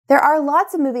There are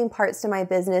lots of moving parts to my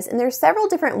business, and there's several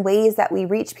different ways that we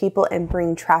reach people and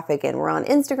bring traffic in. We're on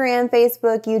Instagram,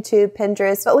 Facebook, YouTube,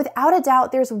 Pinterest, but without a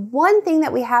doubt, there's one thing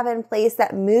that we have in place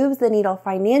that moves the needle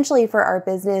financially for our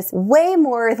business way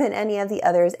more than any of the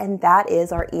others, and that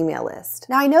is our email list.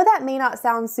 Now, I know that may not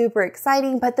sound super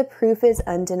exciting, but the proof is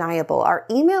undeniable. Our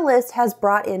email list has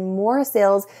brought in more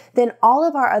sales than all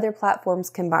of our other platforms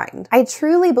combined. I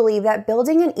truly believe that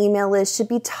building an email list should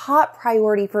be top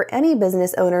priority for any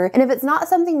business owner, and if it's not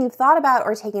something you've thought about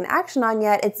or taken action on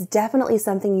yet, it's definitely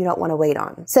something you don't want to wait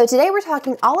on. So today we're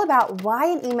talking all about why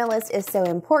an email list is so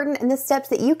important and the steps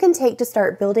that you can take to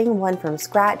start building one from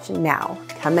scratch now.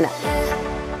 Coming up.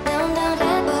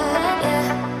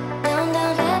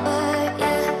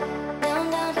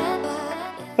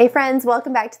 Hey friends,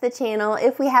 welcome back to the channel.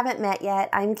 If we haven't met yet,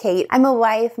 I'm Kate. I'm a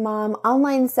wife, mom,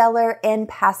 online seller, and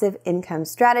passive income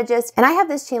strategist, and I have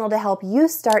this channel to help you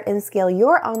start and scale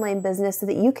your online business so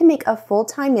that you can make a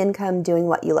full-time income doing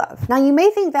what you love. Now, you may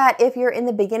think that if you're in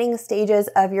the beginning stages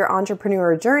of your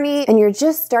entrepreneur journey and you're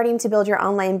just starting to build your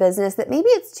online business, that maybe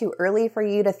it's too early for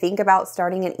you to think about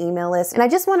starting an email list. And I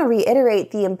just want to reiterate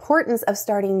the importance of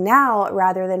starting now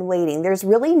rather than waiting. There's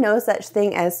really no such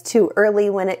thing as too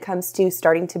early when it comes to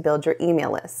starting to build your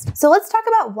email list. So let's talk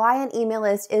about why an email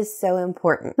list is so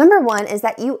important. Number one is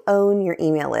that you own your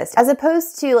email list. As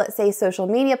opposed to, let's say, social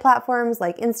media platforms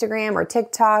like Instagram or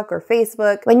TikTok or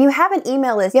Facebook, when you have an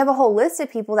email list, you have a whole list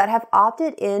of people that have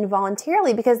opted in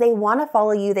voluntarily because they want to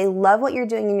follow you, they love what you're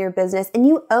doing in your business, and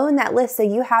you own that list, so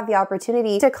you have the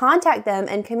opportunity to contact them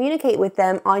and communicate with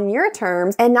them on your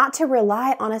terms and not to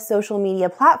rely on a social media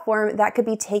platform that could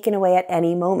be taken away at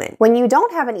any moment. When you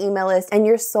don't have an email list and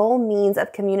your sole means of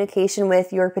communication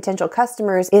with your potential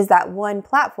customers is that one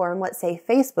platform, let's say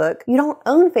Facebook, you don't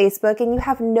own Facebook and you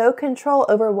have no control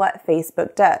over what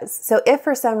Facebook does. So if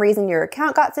for some reason your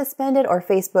account got suspended or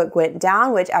Facebook went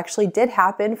down, which actually did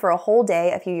happen for a whole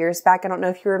day a few years back, I don't know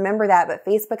if you remember that, but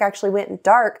Facebook actually went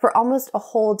dark for almost a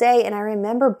whole day. And I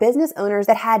remember business owners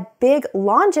that had big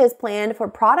launches planned for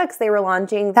products they were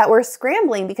launching that were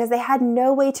scrambling because they had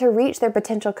no way to reach their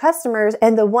potential customers.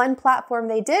 And the one platform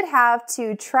they did have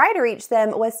to try to reach them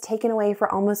was taken away for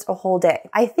almost a whole day.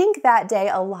 I think that day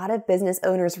a lot of business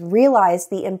owners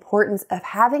realized the importance of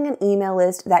having an email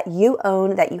list that you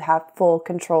own, that you have full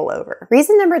control over.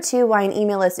 Reason number two why an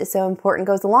email list is so important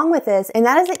goes along with this, and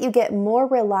that is that you get more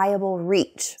reliable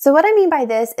reach. So what I mean by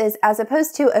this is, as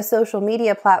opposed to a social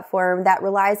media platform that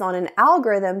relies on an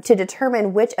algorithm to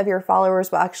determine which of your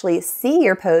followers will actually see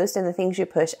your post and the things you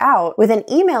push out, with an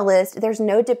email list, there's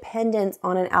no dependence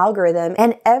on an algorithm,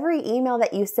 and every email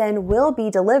that you send will be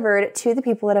delivered to the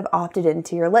people that have opted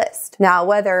into your list. Now,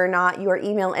 whether or not your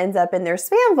email ends up in their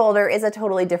spam folder is a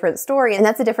totally different story, and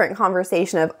that's a different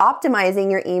conversation of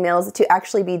optimizing your emails to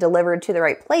actually be delivered to the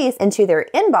right place and to their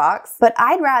inbox. But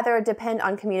I'd rather depend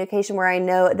on communication where I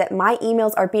know that my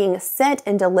emails are being sent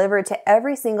and delivered to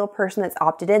every single person that's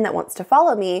opted in that wants to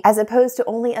follow me, as opposed to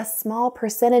only a small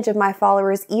percentage of my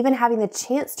followers even having the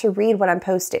chance to read what I'm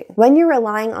posting. When you're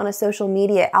relying on a social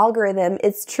media algorithm,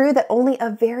 it's true that only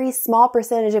a very small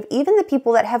percentage of even the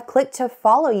people that have clicked to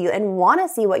follow you and want to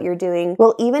see what you're doing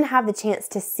will even have the chance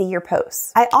to see your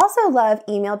posts. I also love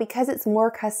email because it's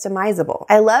more customizable.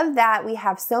 I love that we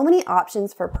have so many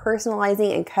options for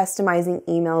personalizing and customizing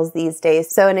emails these days.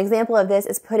 So an example of this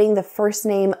is putting the first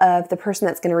name of the person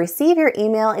that's going to receive your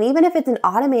email, and even if it's an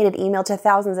automated email to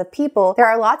thousands of people, there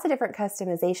are lots of different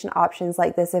customization options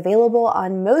like this available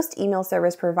on most email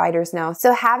service providers now.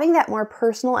 So having that more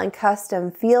personal and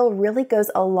custom feel really goes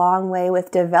a long way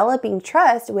with developing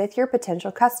trust with your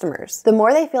potential customers. The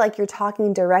more they feel like you're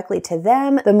talking directly to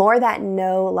them, the more that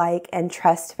know, like, and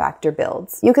trust factor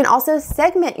builds. You can also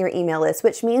segment your email list,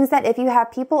 which means that if you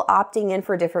have people opting in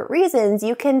for different reasons,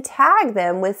 you can tag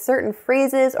them with certain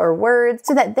phrases or words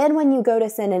so that then when you go to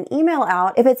send an email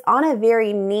out, if it's on a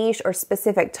very niche or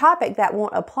specific topic that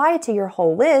won't apply to your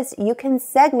whole list, you can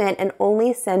segment and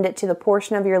only send it to the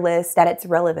portion of your list that it's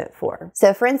relevant for.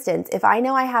 So for instance, if I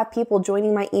know I have people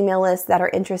joining my email list that are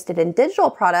interested in digital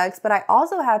products, but I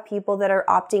also have people that are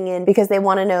opting in because they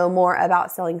want to know more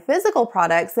about selling physical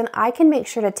products, then I can make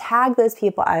sure to tag those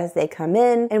people as they come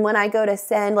in. And when I go to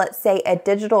send, let's say, a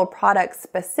digital product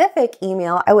specific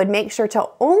email, I would make sure to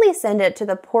only send it to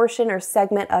the portion or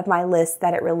segment of my list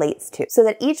that it relates to, so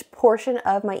that each portion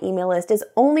of my email list is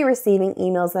only receiving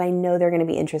emails that I know they're going to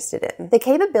be interested in. The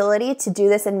capability to do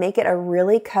this and make it a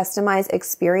really customized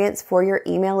experience for your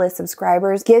email list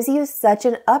subscribers gives you such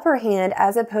an upper upper hand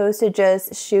as opposed to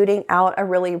just shooting out a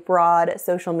really broad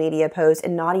social media post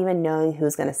and not even knowing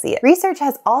who's going to see it. Research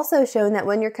has also shown that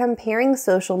when you're comparing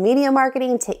social media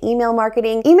marketing to email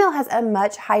marketing, email has a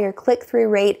much higher click-through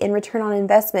rate and return on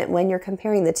investment when you're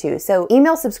comparing the two. So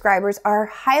email subscribers are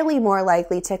highly more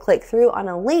likely to click through on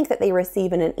a link that they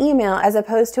receive in an email as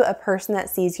opposed to a person that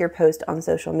sees your post on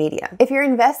social media. If you're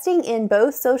investing in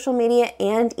both social media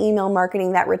and email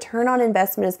marketing, that return on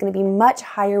investment is going to be much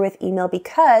higher with email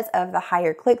because of the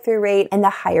higher click-through rate and the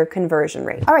higher conversion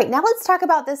rate. All right, now let's talk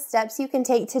about the steps you can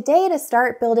take today to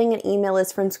start building an email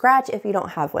list from scratch if you don't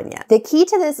have one yet. The key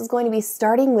to this is going to be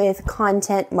starting with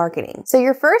content marketing. So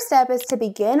your first step is to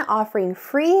begin offering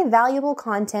free, valuable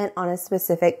content on a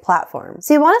specific platform.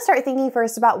 So you want to start thinking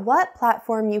first about what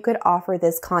platform you could offer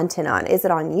this content on. Is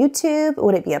it on YouTube?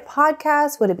 Would it be a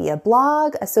podcast? Would it be a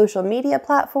blog, a social media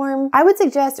platform? I would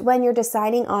suggest when you're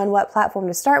deciding on what platform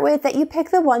to start with that you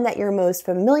pick the one that you're most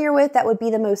familiar with, that would be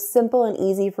the most simple and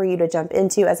easy for you to jump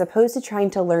into as opposed to trying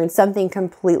to learn something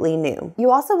completely new.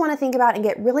 You also want to think about and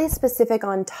get really specific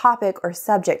on topic or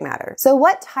subject matter. So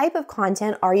what type of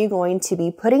content are you going to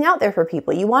be putting out there for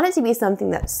people? You want it to be something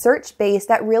that's search-based,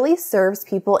 that really serves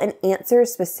people and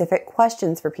answers specific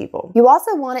questions for people. You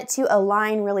also want it to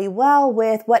align really well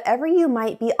with whatever you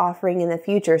might be offering in the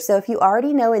future. So if you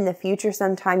already know in the future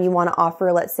sometime you want to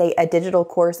offer, let's say, a digital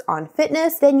course on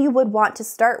fitness, then you would want to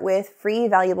start with free,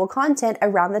 valuable content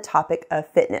around the topic of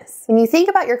fitness. When you think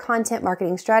about your content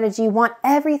marketing strategy, you want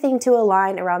everything to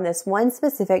align around this one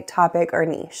specific topic or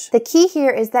niche. The key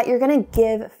here is that you're going to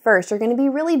give first. You're going to be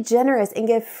really generous and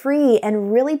give free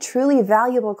and really truly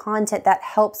valuable content that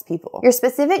helps people. Your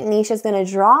specific niche is going to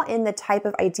draw in the type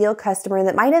of ideal customer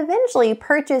that might eventually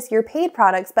purchase your paid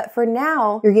products, but for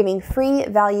now, you're giving free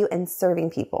value and serving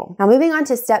people. Now, moving on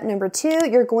to step number 2,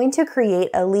 you're going to create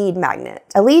a lead magnet.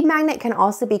 A lead magnet can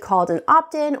also be called an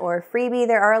opt-in or a freebie.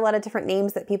 There are a lot of different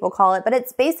names that people call it, but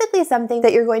it's basically something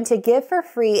that you're going to give for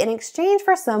free in exchange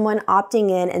for someone opting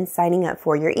in and signing up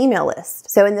for your email list.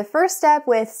 So in the first step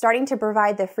with starting to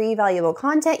provide the free valuable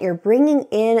content, you're bringing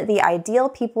in the ideal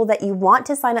people that you want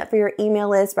to sign up for your email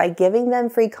list by giving them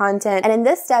free content. And in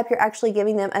this step, you're actually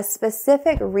giving them a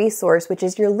specific resource, which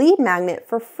is your lead magnet,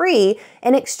 for free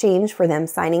in exchange for them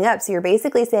signing up. So you're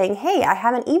basically saying, hey, I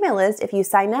have an email list. If you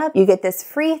sign up, you get this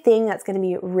free thing that's going to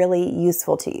be really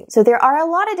useful to you. So there are a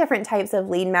lot of different types of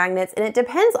lead magnets, and it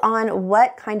depends on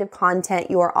what kind of content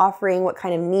you're offering, what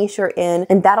kind of niche you're in,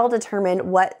 and that'll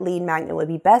determine what lead magnet would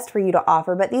be best for you to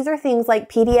offer. But these are things like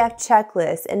PDF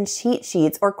checklists and cheat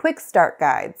sheets or quick start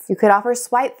guides. You could offer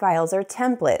swipe files or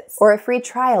templates or a free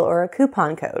trial or a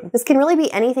coupon code. This can really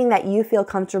be anything that you feel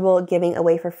comfortable giving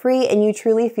away for free and you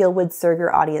truly feel would serve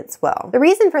your audience well. The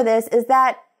reason for this is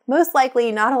that most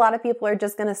likely, not a lot of people are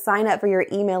just going to sign up for your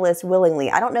email list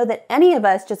willingly. I don't know that any of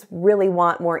us just really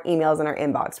want more emails in our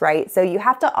inbox, right? So you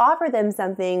have to offer them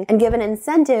something and give an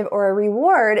incentive or a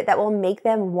reward that will make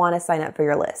them want to sign up for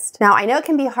your list. Now, I know it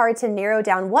can be hard to narrow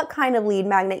down what kind of lead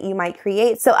magnet you might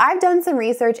create, so I've done some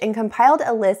research and compiled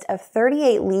a list of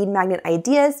 38 lead magnet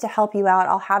ideas to help you out.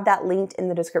 I'll have that linked in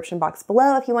the description box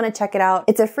below if you want to check it out.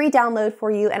 It's a free download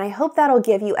for you, and I hope that'll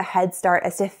give you a head start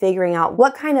as to figuring out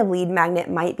what kind of lead magnet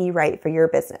might be right for your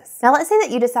business. Now, let's say that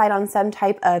you decide on some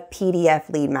type of PDF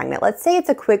lead magnet. Let's say it's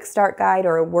a quick start guide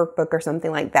or a workbook or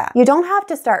something like that. You don't have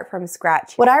to start from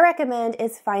scratch. What I recommend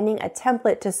is finding a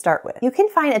template to start with. You can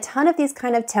find a ton of these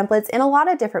kind of templates in a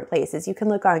lot of different places. You can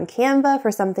look on Canva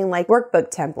for something like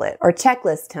workbook template or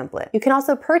checklist template. You can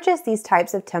also purchase these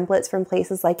types of templates from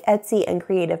places like Etsy and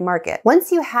Creative Market.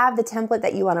 Once you have the template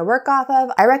that you want to work off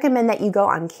of, I recommend that you go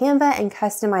on Canva and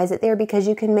customize it there because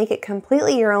you can make it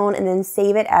completely your own and then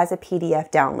save it as a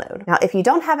PDF download. Now, if you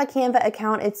don't have a Canva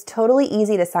account, it's totally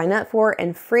easy to sign up for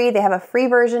and free. They have a free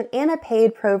version and a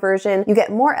paid pro version. You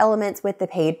get more elements with the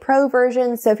paid pro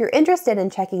version. So if you're interested in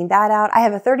checking that out, I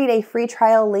have a 30-day free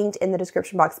trial linked in the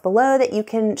description box below that you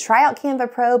can try out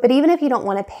Canva Pro. But even if you don't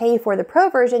want to pay for the pro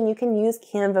version, you can use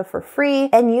Canva for free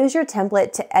and use your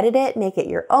template to edit it, make it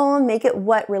your own, make it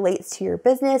what relates to your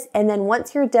business. And then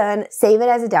once you're done, save it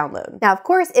as a download. Now, of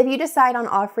course, if you decide on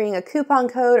offering a coupon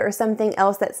code or something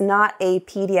else that's not a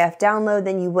PDF download,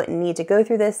 then you wouldn't need to go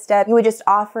through this step. You would just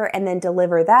offer and then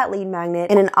deliver that lead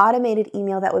magnet in an automated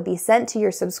email that would be sent to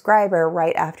your subscriber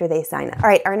right after they sign up. All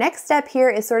right, our next step here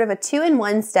is sort of a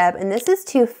 2-in-1 step, and this is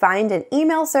to find an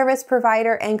email service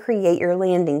provider and create your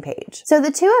landing page. So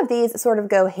the two of these sort of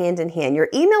go hand in hand. Your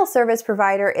email service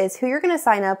provider is who you're going to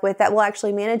sign up with that will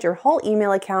actually manage your whole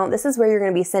email account. This is where you're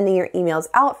going to be sending your emails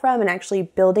out from and actually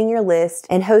building your list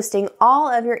and hosting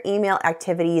all of your email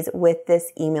activities with this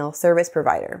this email service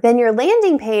provider. Then your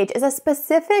landing page is a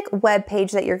specific web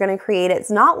page that you're going to create.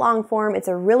 It's not long form. It's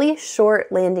a really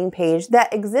short landing page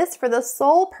that exists for the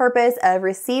sole purpose of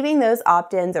receiving those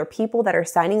opt-ins or people that are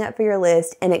signing up for your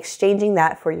list and exchanging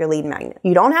that for your lead magnet.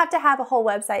 You don't have to have a whole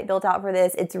website built out for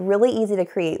this. It's really easy to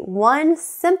create one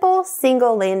simple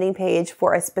single landing page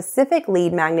for a specific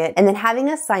lead magnet and then having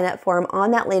a sign up form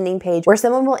on that landing page where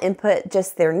someone will input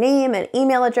just their name and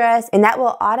email address, and that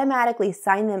will automatically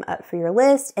sign them up for your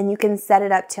list, and you can set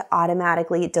it up to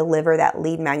automatically deliver that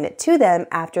lead magnet to them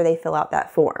after they fill out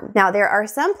that form. Now, there are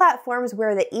some platforms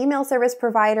where the email service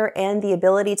provider and the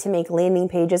ability to make landing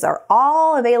pages are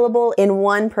all available in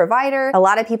one provider. A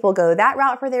lot of people go that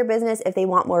route for their business if they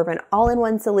want more of an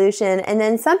all-in-one solution, and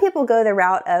then some people go the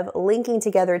route of linking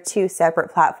together two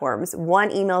separate platforms,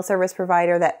 one email service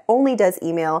provider that only does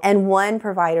email and one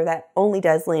provider that only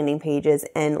does landing pages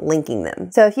and linking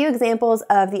them. So a few examples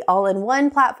of the all-in-one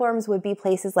platforms would be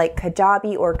places like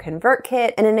Kajabi or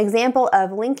ConvertKit, and an example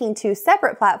of linking two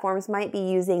separate platforms might be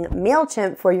using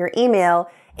MailChimp for your email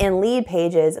and lead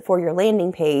pages for your landing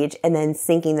page and then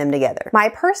syncing them together. My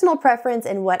personal preference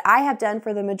and what I have done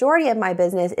for the majority of my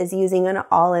business is using an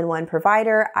all-in-one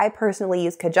provider. I personally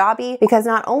use Kajabi because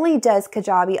not only does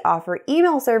Kajabi offer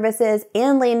email services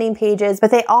and landing pages,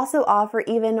 but they also offer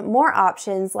even more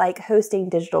options like hosting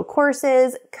digital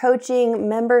courses, coaching,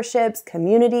 memberships,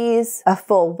 communities, a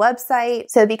full website.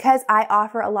 So because I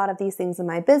offer a lot of these things in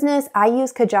my business, I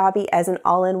use Kajabi as an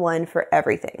all-in-one for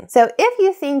everything. So if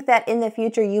you think that in the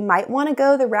future you might want to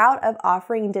go the route of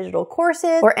offering digital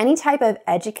courses or any type of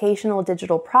educational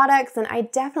digital products, then I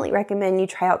definitely recommend you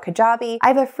try out Kajabi. I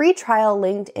have a free trial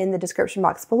linked in the description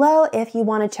box below if you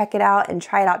want to check it out and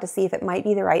try it out to see if it might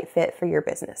be the right fit for your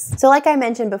business. So like I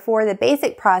mentioned before, the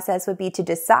basic process would be to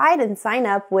decide and sign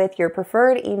up with your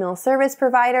preferred email service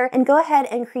provider and go ahead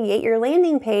and create your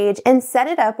landing page and set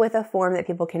it up with a form that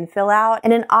people can fill out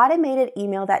and an automated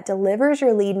email that delivers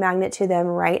your lead magnet to them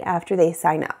right after they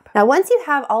sign up. Now, once you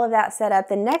have all of that set up,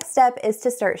 the next step is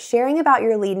to start sharing about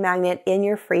your lead magnet in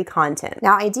your free content.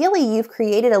 Now, ideally, you've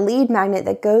created a lead magnet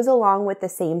that goes along with the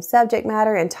same subject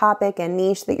matter and topic and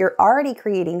niche that you're already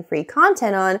creating free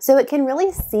content on, so it can really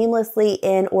seamlessly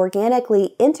and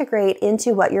organically integrate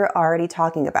into what you're already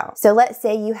talking about. So let's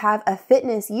say you have a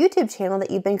fitness YouTube channel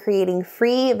that you've been creating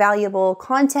free, valuable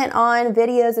content on,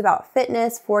 videos about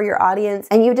fitness for your audience,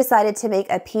 and you've decided to make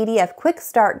a PDF quick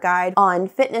start guide on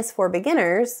fitness for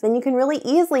beginners. Then you can really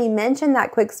easily mention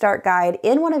that quick start guide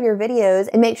in one of your videos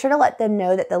and make sure to let them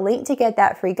know that the link to get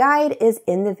that free guide is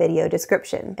in the video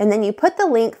description. And then you put the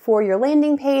link for your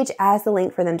landing page as the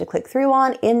link for them to click through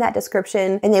on in that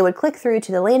description, and they would click through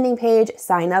to the landing page,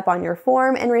 sign up on your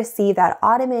form, and receive that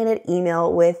automated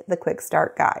email with the quick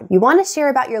start guide. You want to share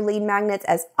about your lead magnets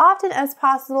as often as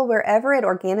possible wherever it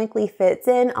organically fits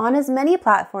in on as many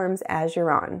platforms as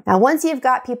you're on. Now, once you've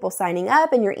got people signing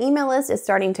up and your email list is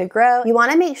starting to grow, you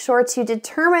want to make sure to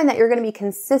determine that you're going to be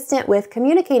consistent with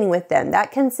communicating with them.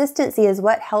 That consistency is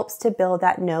what helps to build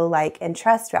that know, like, and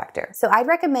trust factor. So I'd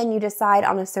recommend you decide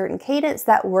on a certain cadence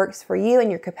that works for you and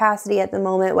your capacity at the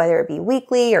moment, whether it be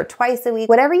weekly or twice a week,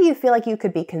 whatever you feel like you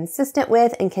could be consistent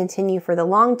with and continue for the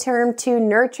long term to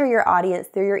nurture your audience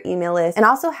through your email list, and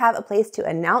also have a place to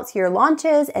announce your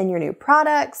launches and your new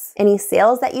products, any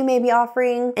sales that you may be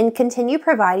offering, and continue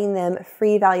providing them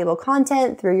free, valuable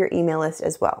content through your email list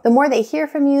as well. The more they hear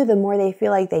from you, the more they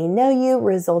feel like they know you,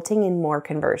 resulting in more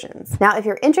conversions. Now, if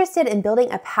you're interested in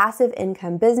building a passive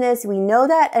income business, we know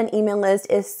that an email list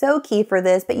is so key for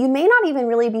this, but you may not even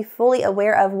really be fully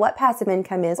aware of what passive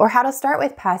income is or how to start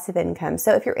with passive income.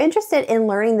 So if you're interested in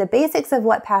learning the basics of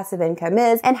what passive income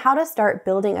is and how to start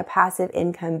building a passive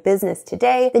income business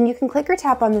today, then you can click or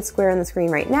tap on the square on the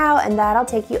screen right now, and that'll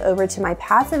take you over to my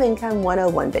Passive Income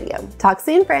 101 video. Talk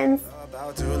soon, friends.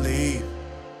 About to leave,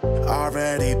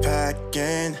 already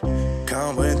packing,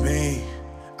 come with me,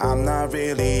 I'm not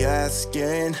really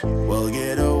asking, we'll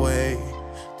get away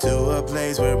to a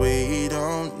place where we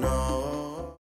don't know.